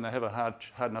surface, and they have a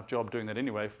hard enough job doing that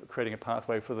anyway, creating a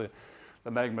pathway for the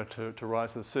magma to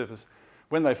rise to the surface,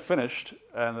 when they've finished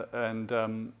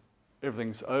and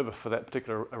everything's over for that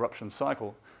particular eruption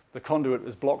cycle, the conduit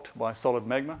is blocked by solid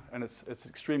magma, and it's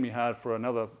extremely hard for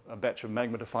a batch of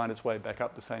magma to find its way back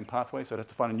up the same pathway, so it has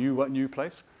to find a new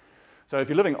place. So if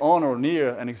you're living on or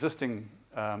near an existing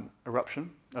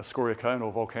eruption, a scoria cone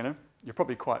or volcano, you're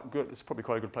probably quite good. It's probably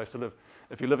quite a good place to live.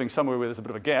 If you're living somewhere where there's a bit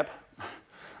of a gap,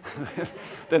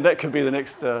 then that could be the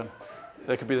next eruption.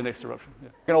 Yeah.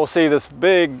 You can all see this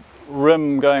big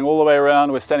rim going all the way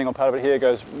around. We're standing on part of it here. It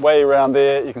goes way around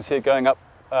there. You can see it going up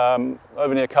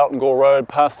over near Carlton Gore Road,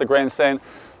 past the grandstand,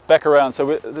 back around.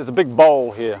 So there's a big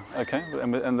bowl here, okay,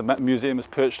 and the museum is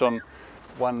perched on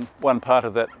one part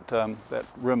of that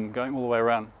rim going all the way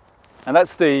around. And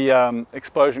that's the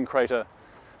explosion crater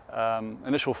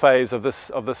initial phase of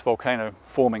this volcano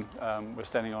forming we're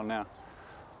standing on now.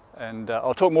 And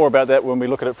I'll talk more about that when we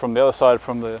look at it from the other side,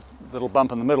 from the little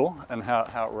bump in the middle, and how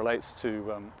it relates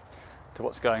to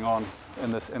what's going on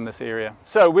in this area.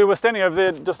 So we were standing over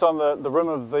there just on the rim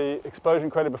of the explosion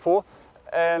crater before,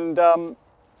 and a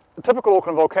typical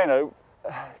Auckland volcano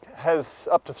has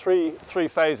up to three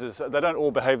phases. They don't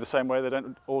all behave the same way, they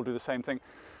don't all do the same thing.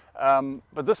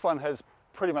 But this one has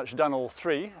pretty much done all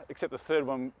three, except the third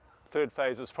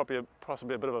phase is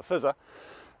possibly a bit of a fizzer.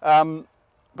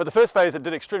 But the first phase it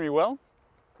did extremely well,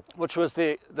 which was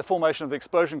the formation of the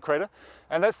explosion crater,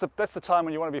 and that's the time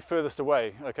when you want to be furthest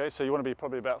away. Okay, so you want to be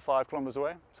probably about 5 kilometres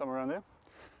away, somewhere around there,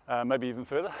 maybe even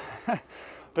further,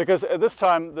 because at this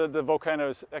time the volcano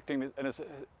is acting in its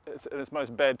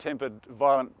most bad-tempered,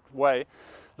 violent way.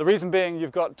 The reason being,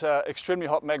 you've got extremely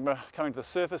hot magma coming to the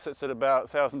surface. It's at about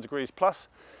 1,000 degrees plus.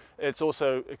 It's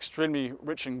also extremely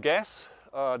rich in gas,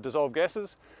 dissolved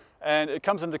gases, and it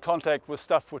comes into contact with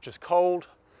stuff which is cold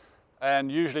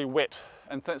and usually wet.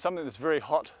 And something that's very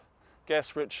hot,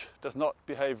 gas-rich, does not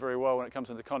behave very well when it comes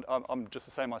into contact. I'm just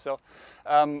the same myself.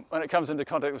 When it comes into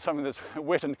contact with something that's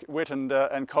wet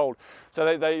and cold,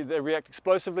 so they react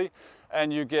explosively,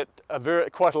 and you get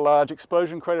quite a large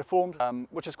explosion crater formed,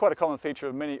 which is quite a common feature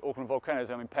of many Auckland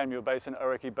volcanoes. I mean, Panmure Basin,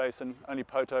 Ōrākei Basin,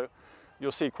 Onipoto,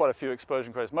 you'll see quite a few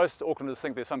explosion craters. Most Aucklanders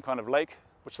think they're some kind of lake,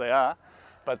 which they are,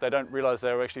 but they don't realize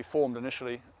they were actually formed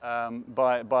initially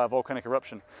by a volcanic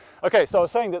eruption. Okay, so I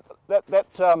was saying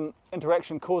that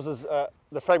interaction causes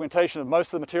the fragmentation of most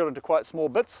of the material into quite small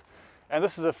bits, and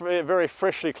this is a very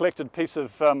freshly collected piece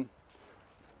of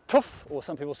tuff, or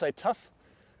some people say tuff,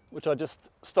 which I just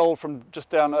stole from just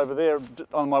down over there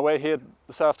on my way here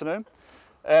this afternoon.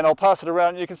 And I'll pass it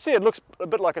around. You can see it looks a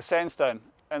bit like a sandstone,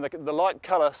 and the light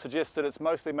colour suggests that it's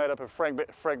mostly made up of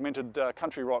fragmented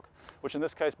country rock, which in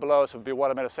this case below us would be a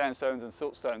wide amount of sandstones and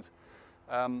siltstones.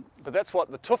 But that's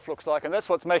what the tuff looks like, and that's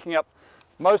what's making up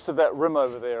most of that rim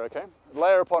over there, okay?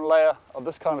 Layer upon layer of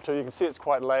this kind of material. You can see it's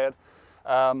quite layered,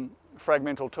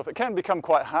 fragmental tuff. It can become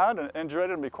quite hard and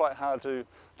indurated and be quite hard to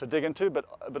dig into, but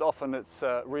often it's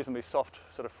reasonably soft,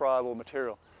 sort of friable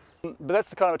material. But that's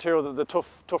the kind of material that the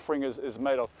tuff ring is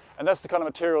made of. And that's the kind of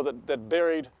material that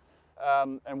buried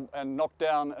and knocked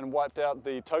down and wiped out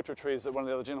the totara trees that one of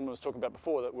the other gentlemen was talking about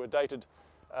before, that were dated.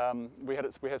 We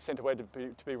had sent away to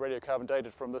be radiocarbon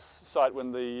dated from this site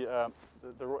when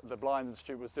the Blind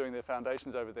Institute was doing their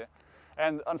foundations over there.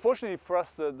 And unfortunately for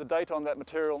us, the date on that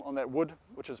material, on that wood,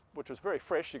 which was very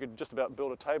fresh, you could just about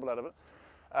build a table out of it,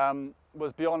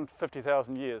 was beyond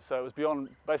 50,000 years. So it was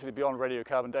basically beyond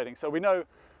radiocarbon dating. So we know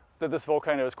that this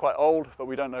volcano is quite old, but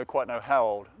we don't quite know how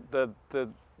old.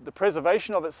 The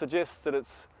preservation of it suggests that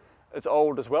it's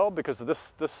old as well, because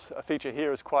this feature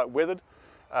here is quite weathered.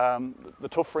 The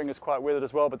tuff ring is quite weathered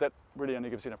as well, but that really only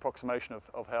gives you an approximation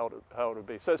of how it would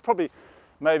be. So it's probably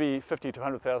maybe 50 to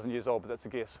 100,000 years old, but that's a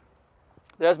guess.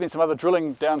 There has been some other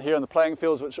drilling down here in the playing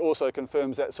fields, which also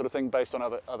confirms that sort of thing based on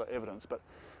other evidence, but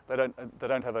they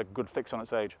don't have a good fix on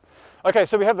its age. Okay,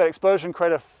 so we have that explosion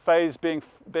crater phase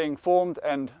being formed,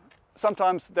 and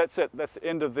sometimes that's it. That's the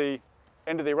end of the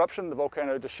eruption. The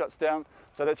volcano just shuts down.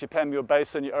 So that's your Panmure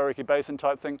Basin, your Oriki Basin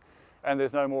type thing, and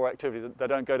there's no more activity. They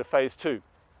don't go to phase 2.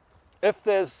 If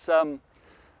there's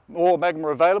more magma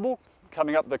available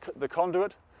coming up the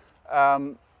conduit,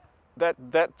 that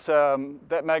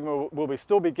magma will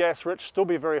still be gas rich, still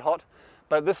be very hot,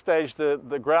 but at this stage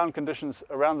the ground conditions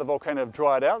around the volcano have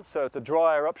dried out, so it's a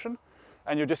dry eruption,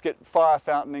 and you'll just get fire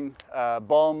fountaining,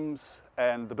 bombs,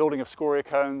 and the building of scoria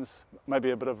cones,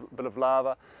 maybe a bit of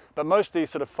lava, but mostly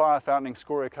sort of fire fountaining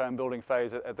scoria cone building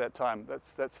phase at that time.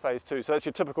 That's phase 2. So that's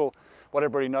your typical, what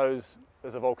everybody knows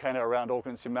there's a volcano around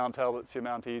Auckland. It's your Mount Talbots, your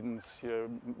Mount Edens, your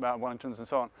Mount Wellingtons, and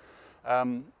so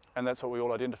on. And that's what we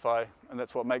all identify, and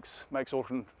that's what makes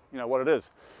Auckland, what it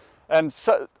is. And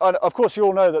so, of course, you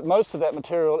all know that most of that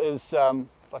material is,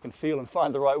 if I can feel and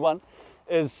find the right one,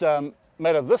 is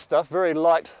made of this stuff, very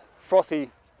light, frothy,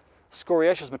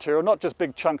 scoriaceous material, not just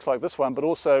big chunks like this one, but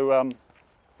also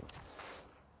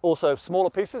smaller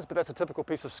pieces. But that's a typical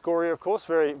piece of scoria, of course,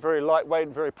 very, very lightweight,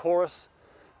 very porous,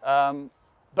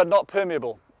 but not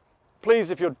permeable.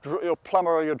 Please, if your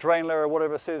plumber or your drain layer or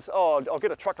whatever says, "Oh, I'll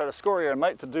get a truckload of scoria,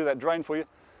 mate, to do that drain for you,"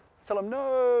 tell them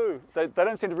no. They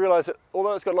don't seem to realise that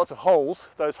although it's got lots of holes,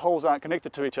 those holes aren't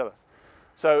connected to each other.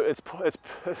 So it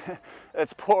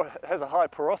has a high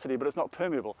porosity, but it's not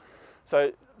permeable.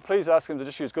 So please ask them to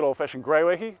just use good old-fashioned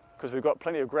grey-weki, because we've got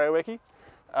plenty of grey-weki,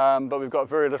 but we've got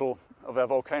very little of our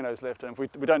volcanoes left. And if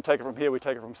we don't take it from here, we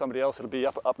take it from somebody else. It'll be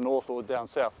up north or down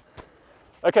south.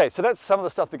 Okay, so that's some of the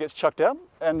stuff that gets chucked out,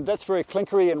 and that's very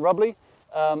clinkery and rubbly,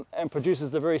 and produces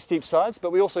the very steep sides,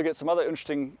 but we also get some other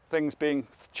interesting things being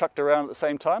chucked around at the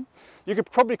same time. You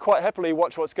could probably quite happily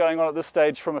watch what's going on at this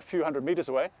stage from a few hundred meters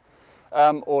away,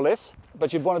 or less,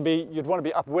 but you'd want to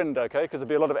be upwind, okay, because there'd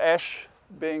be a lot of ash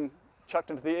being chucked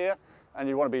into the air, and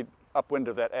you want to be upwind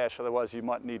of that ash, otherwise you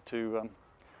might need to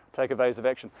take evasive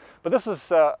action. But this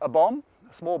is a bomb,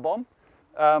 a small bomb.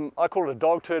 I call it a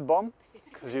dog turd bomb,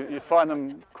 because you find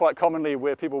them quite commonly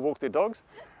where people walk their dogs.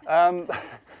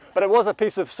 But it was a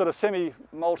piece of sort of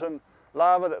semi-molten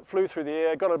lava that flew through the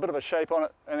air, got a bit of a shape on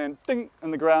it, and then ding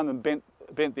in the ground and bent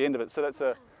the end of it. So that's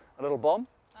a little bomb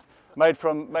made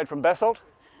from basalt.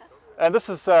 And this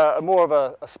is more of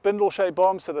a spindle-shaped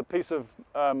bomb, so the piece of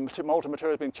molten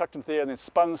material has been chucked into the air and then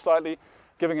spun slightly,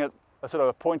 giving it a sort of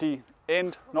a pointy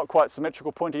end, not quite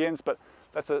symmetrical pointy ends, but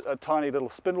that's a tiny little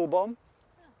spindle bomb.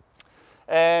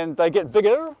 And they get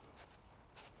bigger,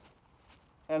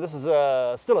 and this is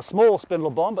still a small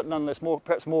spindle bomb, but nonetheless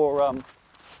perhaps more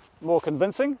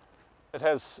convincing. It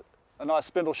has a nice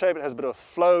spindle shape. It has a bit of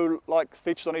flow-like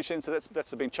features on each end, so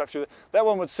that's been chucked through. That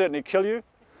one would certainly kill you.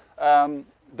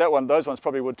 Those ones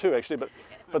probably would too, actually,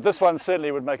 but this one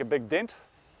certainly would make a big dent.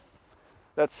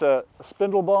 That's a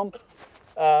spindle bomb.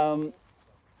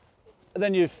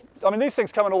 Then these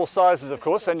things come in all sizes, of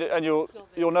course, and you'll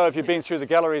know if you've been through the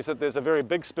galleries that there's a very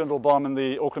big spindle bomb in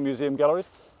the Auckland Museum galleries.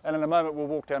 And in a moment we'll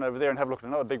walk down over there and have a look at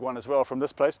another big one as well from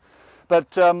this place.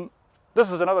 But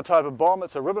This is another type of bomb.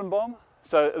 It's a ribbon bomb.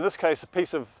 So in this case, a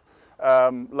piece of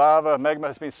lava, magma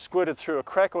has been squirted through a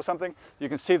crack or something. You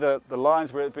can see the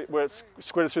lines where it's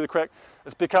squirted through the crack.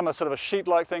 It's become a sort of a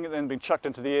sheet-like thing and then been chucked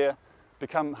into the air,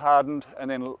 become hardened, and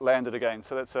then landed again.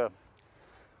 So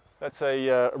that's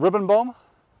a ribbon bomb.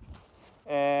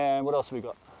 And what else have we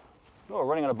got? Oh, we're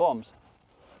running out of bombs.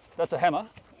 That's a hammer.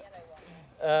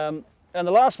 And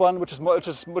the last one, which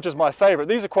is my favourite.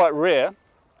 These are quite rare,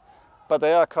 but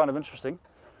they are kind of interesting.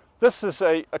 This is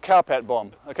a cowpat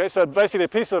bomb. Okay, so basically a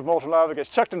piece of molten lava gets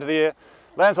chucked into the air,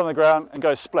 lands on the ground, and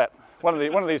goes splat. One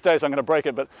of these days I'm going to break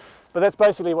it, but that's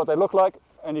basically what they look like,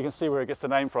 and you can see where it gets the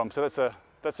name from. So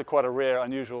that's a quite a rare,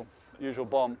 unusual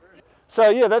bomb. So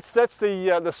yeah, that's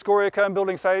the scoria cone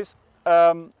building phase,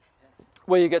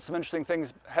 where you get some interesting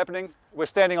things happening. We're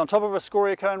standing on top of a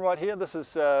scoria cone right here. This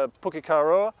is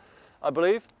Pukekohe, I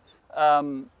believe.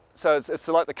 So it's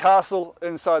like the castle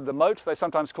inside the moat. They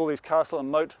sometimes call these castle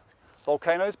and moat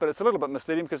volcanoes, but it's a little bit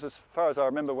misleading because as far as I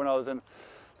remember when I was in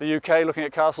the UK looking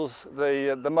at castles,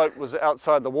 the moat was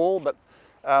outside the wall, but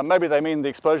maybe they mean the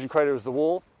explosion crater is the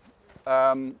wall.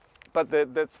 But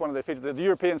that's one of their features. The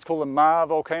Europeans call them Mar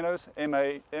volcanoes,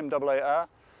 M-A-R.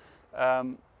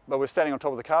 But we're standing on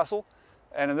top of the castle,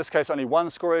 and in this case only one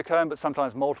scoria cone, but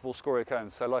sometimes multiple scoria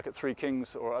cones, so like at Three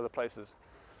Kings or other places.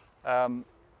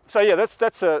 So yeah,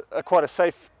 that's quite a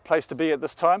safe place to be at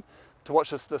this time, to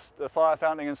watch the fire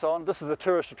fountaining and so on. This is the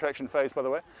tourist attraction phase, by the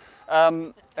way.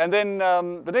 And then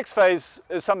the next phase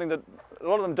is something that a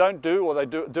lot of them don't do, or they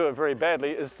do it very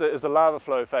badly, is the lava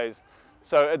flow phase.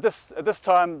 So at this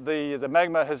time, the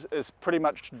magma is pretty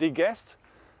much degassed,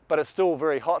 but it's still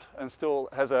very hot and still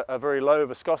has a very low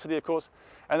viscosity, of course.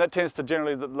 And that tends to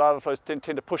generally, the lava flows tend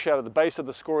to push out of the base of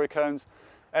the scoria cones.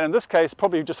 And in this case,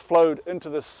 probably just flowed into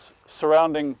this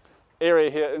surrounding area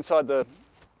here inside the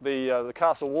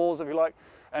castle walls, if you like,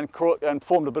 and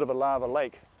formed a bit of a lava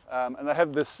lake. And they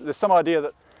have there's some idea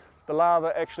that the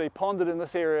lava actually ponded in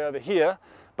this area over here,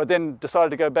 but then decided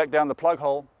to go back down the plug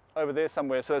hole over there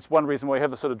somewhere. So that's one reason why you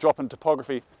have the sort of drop in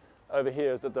topography over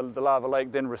here, is that the lava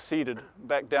lake then receded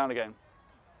back down again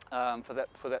for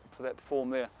that form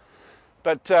there.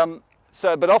 But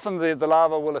often the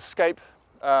lava will escape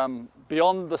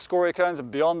beyond the scoria cones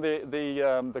and beyond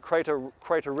the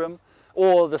crater rim,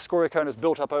 or the scoria cone is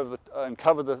built up over and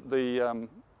covered the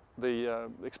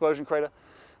explosion crater,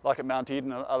 like at Mount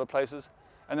Eden and other places,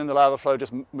 and then the lava flow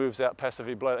just moves out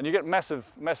passively below. And you get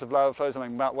massive lava flows. I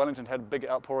mean, Mount Wellington had big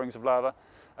outpourings of lava.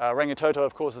 Rangitoto,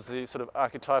 of course, is the sort of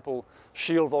archetypal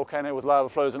shield volcano with lava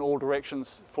flows in all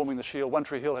directions, forming the shield. One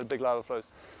Tree Hill had big lava flows.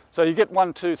 So you get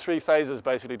 1, 2, 3 phases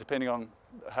basically, depending on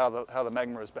how the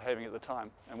magma is behaving at the time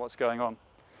and what's going on.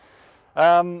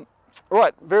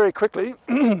 Right, very quickly,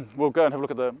 we'll go and have a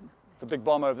look at the big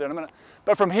bomb over there in a minute.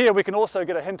 But from here, we can also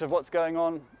get a hint of what's going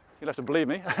on. You'll have to believe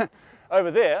me.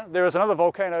 Over there is another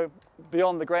volcano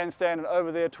beyond the grandstand and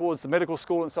over there towards the medical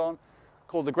school and so on,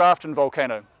 called the Grafton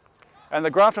volcano. And the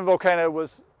Grafton volcano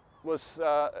was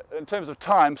in terms of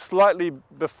time, slightly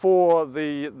before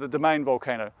the Domain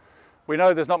volcano. We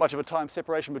know there's not much of a time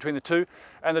separation between the two,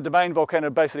 and the Domain volcano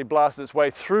basically blasted its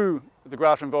way through the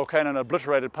Grafton volcano and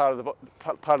obliterated part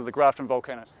of the Grafton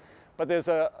volcano. But there's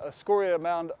a scoria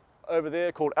mound over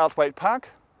there called Outwaite Park,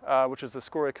 which is the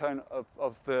scoria cone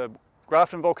of the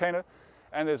Grafton volcano,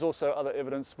 and there's also other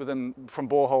evidence from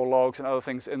borehole logs and other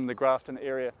things in the Grafton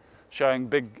area showing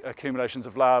big accumulations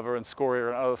of lava and scoria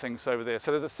and other things over there.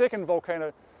 So there's a second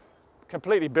volcano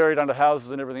completely buried under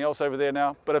houses and everything else over there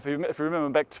now. But if you remember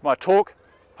back to my talk,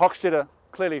 Hochstetter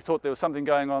clearly thought there was something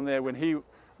going on there when he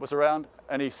was around,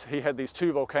 and he had these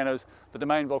two volcanoes, the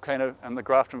Domain volcano and the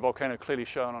Grafton volcano, clearly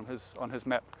shown on his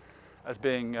map as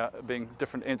being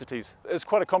different entities. It's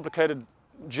quite a complicated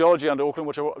geology under Auckland,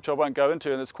 which I won't go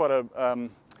into, and it's quite a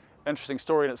interesting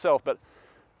story in itself. But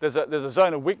there's a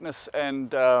zone of weakness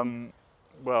and,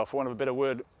 well, for want of a better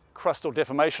word, crustal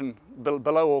deformation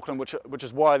below Auckland, which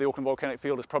is why the Auckland volcanic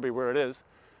field is probably where it is,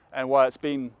 and why it's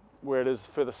been where it is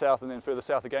further south and then further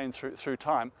south again through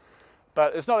time.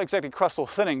 But it's not exactly crustal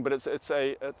thinning, but it's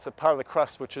a part of the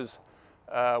crust which is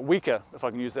weaker, if I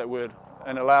can use that word,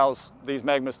 and allows these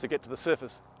magmas to get to the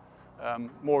surface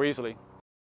more easily.